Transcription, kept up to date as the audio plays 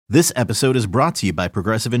This episode is brought to you by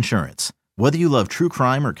Progressive Insurance. Whether you love true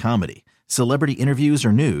crime or comedy, celebrity interviews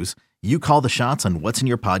or news, you call the shots on what's in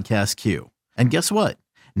your podcast queue. And guess what?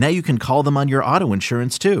 Now you can call them on your auto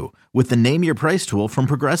insurance too with the Name Your Price tool from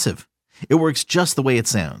Progressive. It works just the way it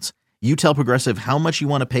sounds. You tell Progressive how much you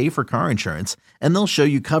want to pay for car insurance, and they'll show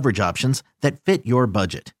you coverage options that fit your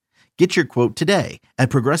budget. Get your quote today at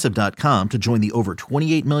Progressive.com to join the over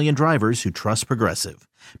 28 million drivers who trust Progressive.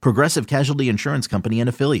 Progressive Casualty Insurance Company and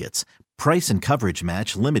Affiliates. Price and coverage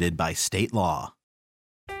match limited by state law.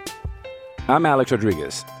 I'm Alex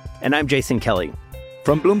Rodriguez. And I'm Jason Kelly.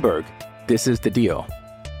 From Bloomberg, this is The Deal.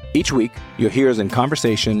 Each week, you'll hear us in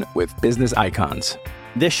conversation with business icons.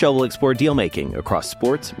 This show will explore deal-making across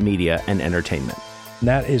sports, media, and entertainment.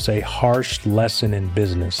 That is a harsh lesson in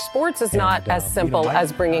business. Sports is not as simple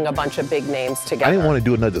as bringing a bunch of big names together. I didn't want to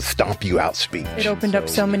do another stomp you out speech. It opened up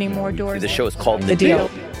so many more doors. The show is called The Deal.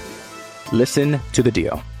 Listen to The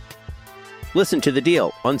Deal. Listen to The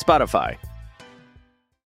Deal on Spotify.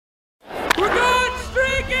 We're going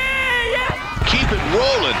streaky! Yeah! Keep it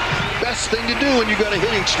rolling. Best thing to do when you got a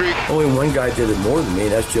hitting streak. Only one guy did it more than me.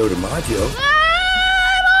 That's Joe DiMaggio.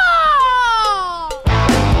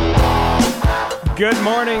 Good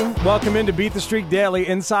morning. Welcome into Beat the Streak Daily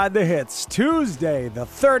Inside the Hits. Tuesday, the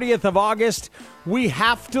 30th of August. We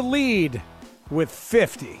have to lead with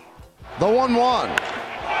 50. The 1-1.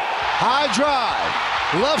 High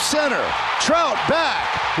drive. Left center. Trout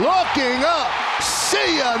back. Looking up.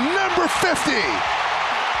 See ya. Number 50.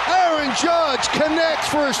 Aaron Judge connects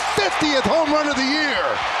for his 50th home run of the year.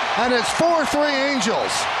 And it's 4-3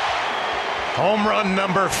 Angels. Home run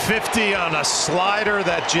number 50 on a slider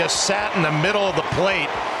that just sat in the middle of the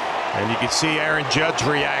plate. And you can see Aaron Judge's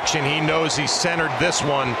reaction. He knows he centered this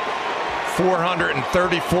one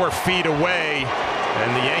 434 feet away.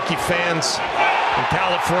 And the Yankee fans in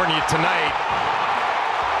California tonight,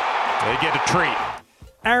 they get a treat.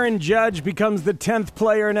 Aaron Judge becomes the 10th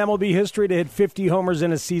player in MLB history to hit 50 homers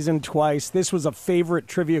in a season twice. This was a favorite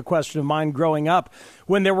trivia question of mine growing up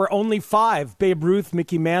when there were only 5. Babe Ruth,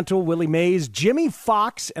 Mickey Mantle, Willie Mays, Jimmy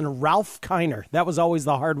Fox, and Ralph Kiner. That was always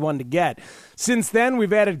the hard one to get. Since then,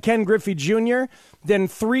 we've added Ken Griffey Jr., then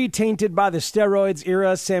 3 tainted by the steroids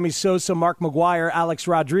era, Sammy Sosa, Mark McGwire, Alex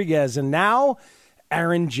Rodriguez, and now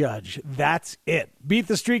Aaron Judge. That's it. Beat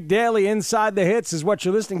the Streak Daily Inside the Hits is what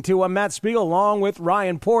you're listening to. I'm Matt Spiegel along with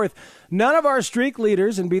Ryan Porth. None of our streak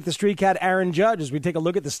leaders in Beat the Streak had Aaron Judge. As we take a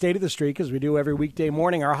look at the state of the streak, as we do every weekday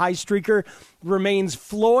morning, our high streaker remains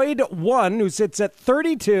Floyd 1, who sits at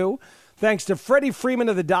 32. Thanks to Freddie Freeman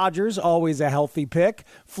of the Dodgers, always a healthy pick.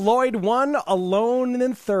 Floyd 1 alone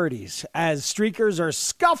in 30s as streakers are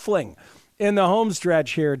scuffling in the home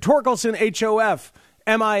stretch here. Torkelson HOF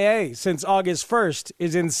MIA since August 1st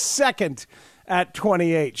is in second at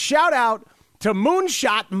 28. Shout out to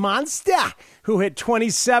Moonshot Monster, who hit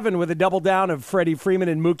 27 with a double down of Freddie Freeman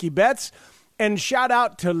and Mookie Betts. And shout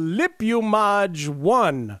out to Lipumaj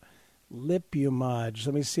 1. Lipumaj.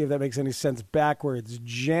 Let me see if that makes any sense backwards.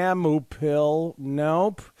 Jamupil.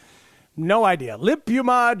 Nope. No idea.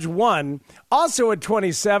 Lipumaj 1, also at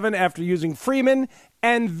 27 after using Freeman.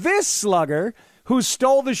 And this slugger, who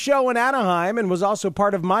stole the show in Anaheim and was also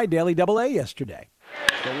part of my Daily Double-A yesterday.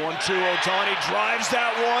 The 1-2, Ohtani drives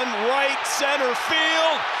that one right center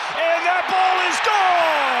field, and that ball is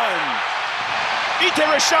gone! Ite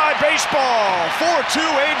Rashad baseball, 4-2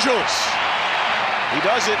 Angels. He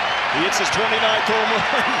does it. He hits his 29th home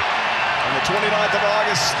run on the 29th of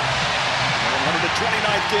August.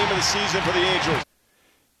 129th game of the season for the Angels.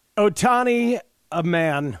 Ohtani, a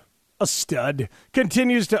man. A stud,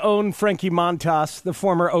 continues to own Frankie Montas, the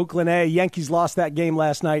former Oakland A. Yankees lost that game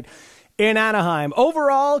last night in Anaheim.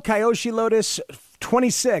 Overall, Kyoshi Lotus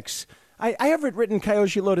 26. I have it written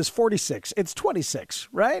Kyoshi Lotus 46. It's 26,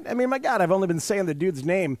 right? I mean, my God, I've only been saying the dude's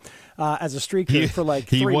name as a streaker for like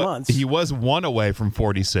 3 months. He was 1 away from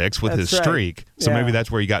 46 with his streak, so maybe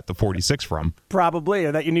that's where you got the 46 from. Probably,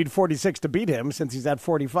 or that you need 46 to beat him since he's at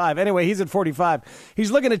 45. Anyway, he's at 45.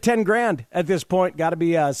 He's looking at 10 grand at this point. Got to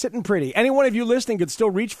be sitting pretty. Any one of you listening could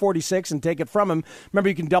still reach 46 and take it from him. Remember,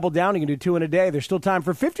 you can double down. You can do 2 in a day. There's still time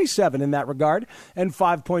for 57 in that regard and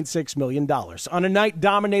 $5.6 million. On a night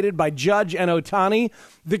dominated by Judge and Ohtani,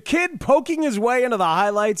 the kid poking his way into the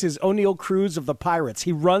highlights is O'Neal Cruz of the Pirates.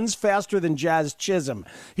 He runs faster than Jazz Chisholm.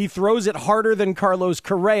 He throws it harder than Carlos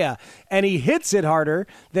Correa, and he hits it harder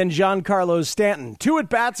than Giancarlo Stanton. 2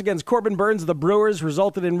 at-bats against Corbin Burns of the Brewers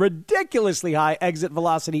resulted in ridiculously high exit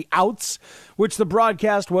velocity outs, which the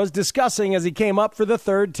broadcast was discussing as he came up for the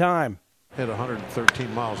 3rd time. Hit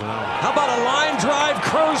 113 miles an hour. How about a line drive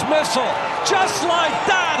cruise missile? Just like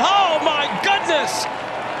that. Oh, my goodness.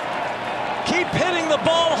 keep hitting the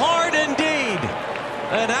ball hard indeed.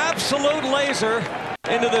 An absolute laser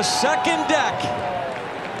into the second deck.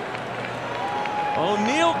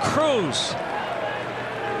 O'Neill Cruz,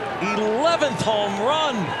 11th home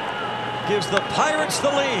run, gives the Pirates the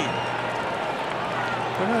lead.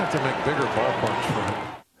 They're going to have to make bigger ballparks for him.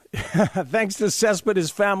 Thanks to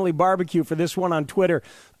Cespedes Family Barbecue for this one on Twitter.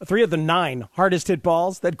 3 of the 9 hardest hit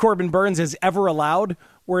balls that Corbin Burns has ever allowed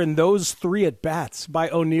were in those 3 at-bats by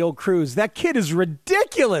O'Neill Cruz. That kid is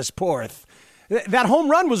ridiculous, Porth. That home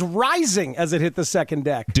run was rising as it hit the second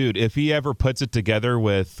deck. Dude, if he ever puts it together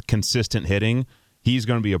with consistent hitting, he's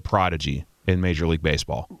going to be a prodigy in Major League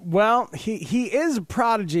Baseball. Well, he is a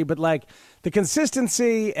prodigy, but like the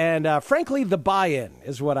consistency and, frankly, the buy-in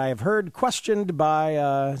is what I have heard questioned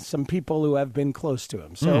by some people who have been close to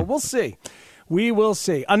him. So we'll see. We will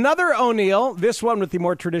see. Another O'Neill, this one with the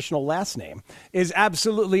more traditional last name, is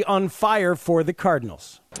absolutely on fire for the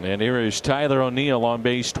Cardinals. And here is Tyler O'Neill on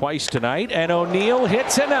base twice tonight, and O'Neill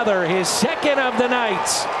hits another, his second of the night.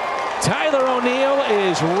 Tyler O'Neill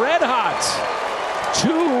is red hot.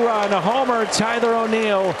 2-run homer, Tyler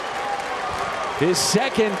O'Neill. His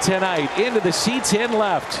second tonight, into the seats in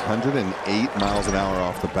left. 108 miles an hour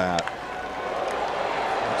off the bat.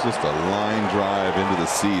 Just a line drive into the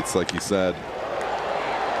seats, like you said.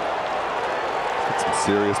 Got some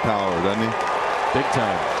serious power, doesn't he? Big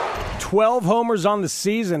time. 12 homers on the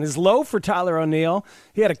season is low for Tyler O'Neill.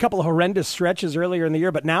 He had a couple of horrendous stretches earlier in the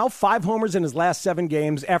year, but now 5 homers in his last 7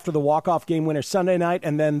 games after the walk-off game winner Sunday night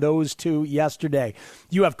and then those 2 yesterday.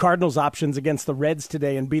 You have Cardinals options against the Reds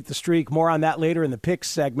today and beat the streak. More on that later in the picks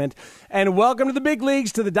segment. And welcome to the big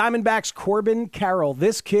leagues to the Diamondbacks' Corbin Carroll.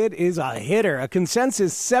 This kid is a hitter, a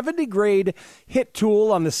consensus 70-grade hit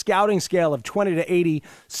tool on the scouting scale of 20 to 80.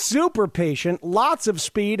 Super patient, lots of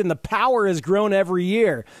speed, and the power has grown every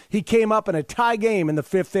year. He came up in a tie game in the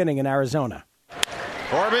 5th inning in Arizona.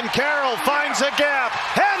 Corbin Carroll finds a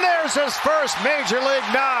gap, and there's his first major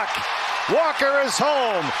league knock. Walker is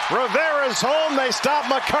home. Rivera's home. They stop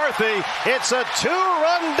McCarthy. It's a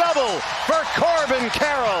 2-run double for Corbin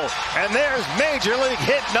Carroll, and there's major league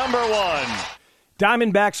hit number 1.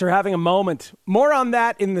 Diamondbacks are having a moment. More on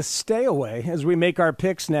that in the stay away as we make our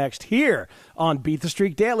picks next here on Beat the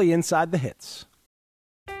Streak Daily Inside the Hits.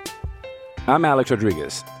 I'm Alex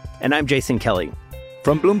Rodriguez. And I'm Jason Kelly.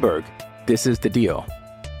 From Bloomberg, this is The Deal.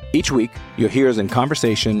 Each week, you'll hear us in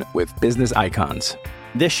conversation with business icons.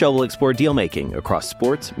 This show will explore deal-making across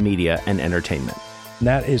sports, media, and entertainment.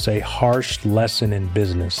 That is a harsh lesson in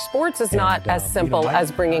business. Sports is not as simple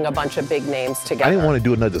as bringing a bunch of big names together. I didn't want to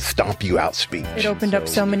do another stomp you out speech. It opened up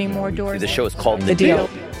so many more doors. The show is called The Deal.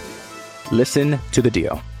 Listen to The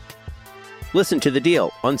Deal. Listen to The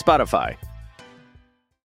Deal on Spotify.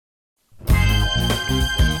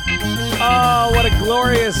 Oh, what a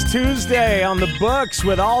glorious Tuesday on the books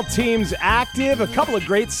with all teams active. A couple of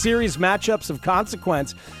great series matchups of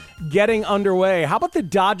consequence getting underway. How about the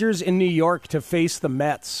Dodgers in New York to face the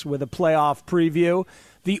Mets with a playoff preview?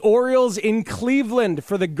 The Orioles in Cleveland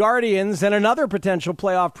for the Guardians, and another potential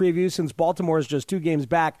playoff preview since Baltimore is just 2 games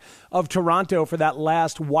back of Toronto for that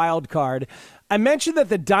last wild card. I mentioned that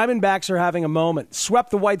the Diamondbacks are having a moment.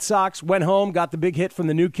 Swept the White Sox, went home, got the big hit from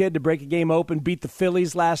the new kid to break a game open, beat the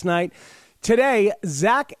Phillies last night. Today,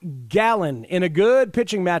 Zach Gallen in a good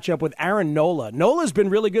pitching matchup with Aaron Nola. Nola's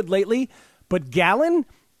been really good lately, but Gallen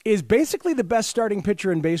is basically the best starting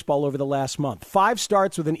pitcher in baseball over the last month. 5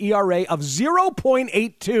 starts with an ERA of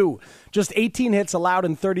 0.82. Just 18 hits allowed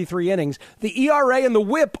in 33 innings. The ERA and the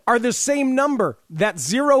WHIP are the same number.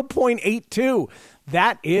 That's 0.82.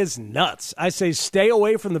 That is nuts. I say stay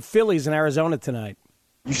away from the Phillies in Arizona tonight.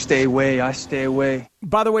 You stay away, I stay away.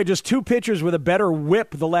 By the way, just 2 pitchers with a better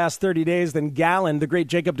whip the last 30 days than Gallen, the great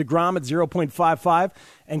Jacob deGrom at 0.55,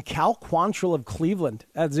 and Cal Quantrill of Cleveland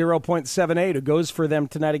at 0.78, who goes for them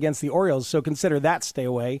tonight against the Orioles. So consider that stay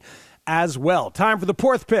away as well. Time for the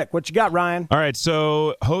 4th pick. What you got, Ryan? All right,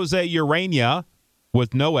 so Jose Urania,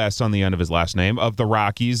 with no S on the end of his last name, of the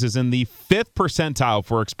Rockies, is in the 5th percentile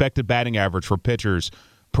for expected batting average for pitchers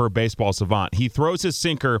per Baseball Savant. He throws his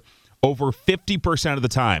sinker over 50% of the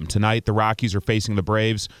time. Tonight, the Rockies are facing the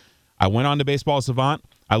Braves. I went on to Baseball Savant.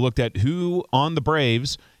 I looked at who on the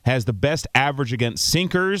Braves has the best average against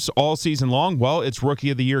sinkers all season long. Well, it's Rookie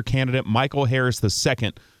of the Year candidate Michael Harris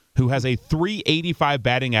II, who has a .385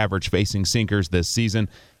 batting average facing sinkers this season.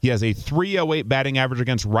 He has a .308 batting average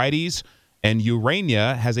against righties, and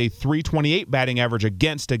Urania has a .328 batting average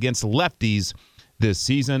against lefties this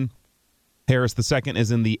season. Harris II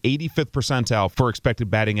is in the 85th percentile for expected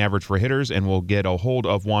batting average for hitters and will get a hold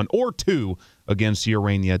of 1 or 2 against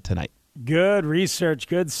Urania tonight. Good research,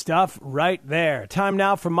 good stuff right there. Time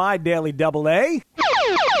now for my Daily Double A.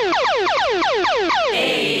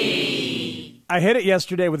 I hit it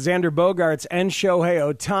yesterday with Xander Bogaerts and Shohei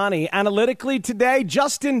Ohtani. Analytically today,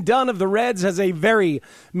 Justin Dunn of the Reds has a very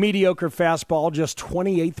mediocre fastball, just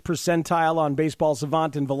 28th percentile on Baseball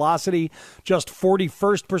Savant in velocity, just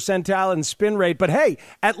 41st percentile in spin rate. But hey,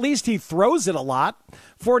 at least he throws it a lot.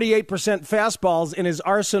 48% fastballs in his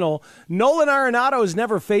arsenal. Nolan Arenado has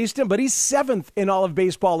never faced him, but he's 7th in all of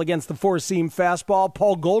baseball against the four-seam fastball.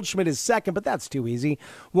 Paul Goldschmidt is 2nd, but that's too easy.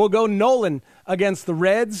 We'll go Nolan against the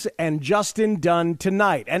Reds and Justin Dunn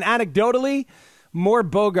tonight. And anecdotally, more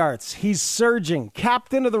Bogaerts. He's surging.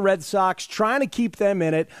 Captain of the Red Sox, trying to keep them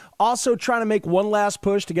in it. Also trying to make one last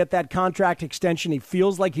push to get that contract extension he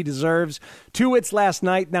feels like he deserves. 2 hits last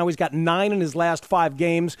night. Now he's got 9 in his last 5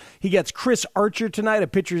 games. He gets Chris Archer tonight, a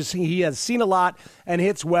pitcher he has seen a lot and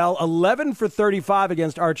hits well. 11 for 35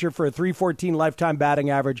 against Archer for a .314 lifetime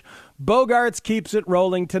batting average. Bogaerts keeps it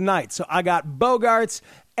rolling tonight. So I got Bogaerts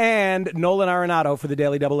and Nolan Arenado for the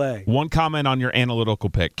Daily Double A. One comment on your analytical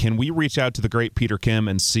pick. Can we reach out to the great Peter Kim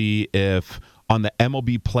and see if on the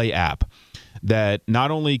MLB Play app that not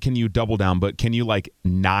only can you double down, but can you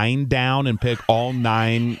 9 down and pick all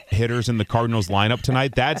 9 hitters in the Cardinals lineup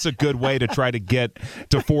tonight? That's a good way to try to get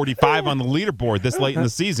to 45 on the leaderboard this late in the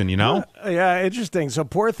season, you know? Yeah, interesting. So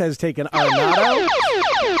Porth has taken Arenado.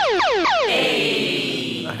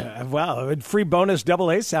 Wow, free bonus Double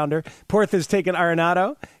A sounder. Porth has taken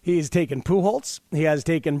Arenado. He's taken Pujols. He has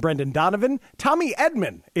taken Brendan Donovan. Tommy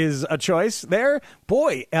Edman is a choice there.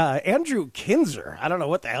 Boy, Andrew Kinzer. I don't know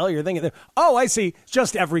what the hell you're thinking there. Oh, I see.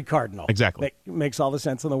 Just every Cardinal. Exactly. Makes all the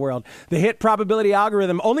sense in the world. The hit probability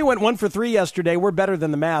algorithm only went 1 for 3 yesterday. We're better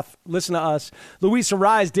than the math. Listen to us. Luis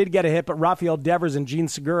Arraez did get a hit, but Rafael Devers and Gene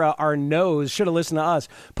Segura are no's. Should have listened to us.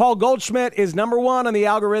 Paul Goldschmidt is number 1 on the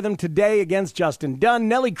algorithm today against Justin Dunn.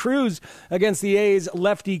 Nelly Cruz against the A's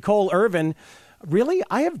lefty Cole Irvin. Really?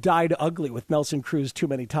 I have died ugly with Nelson Cruz too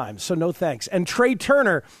many times, so no thanks. And Trey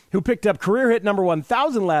Turner, who picked up career hit number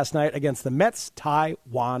 1,000 last night against the Mets'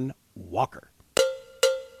 Taijuan Walker.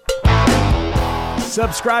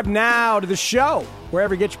 Subscribe now to the show,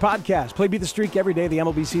 wherever you get your podcast. Play Beat the Streak every day of the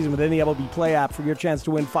MLB season with any MLB Play app for your chance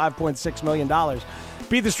to win $5.6 million.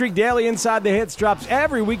 Beat the Streak Daily Inside the Hits drops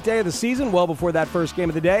every weekday of the season, well before that first game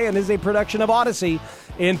of the day, and is a production of Odyssey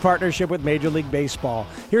in partnership with Major League Baseball.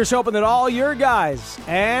 Here's hoping that all your guys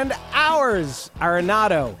and ours,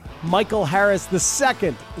 Arenado, Michael Harris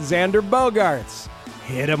II, Xander Bogaerts,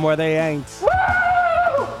 hit them where they ain't.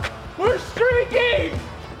 Woo! We're streaking!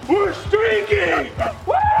 We're streaking!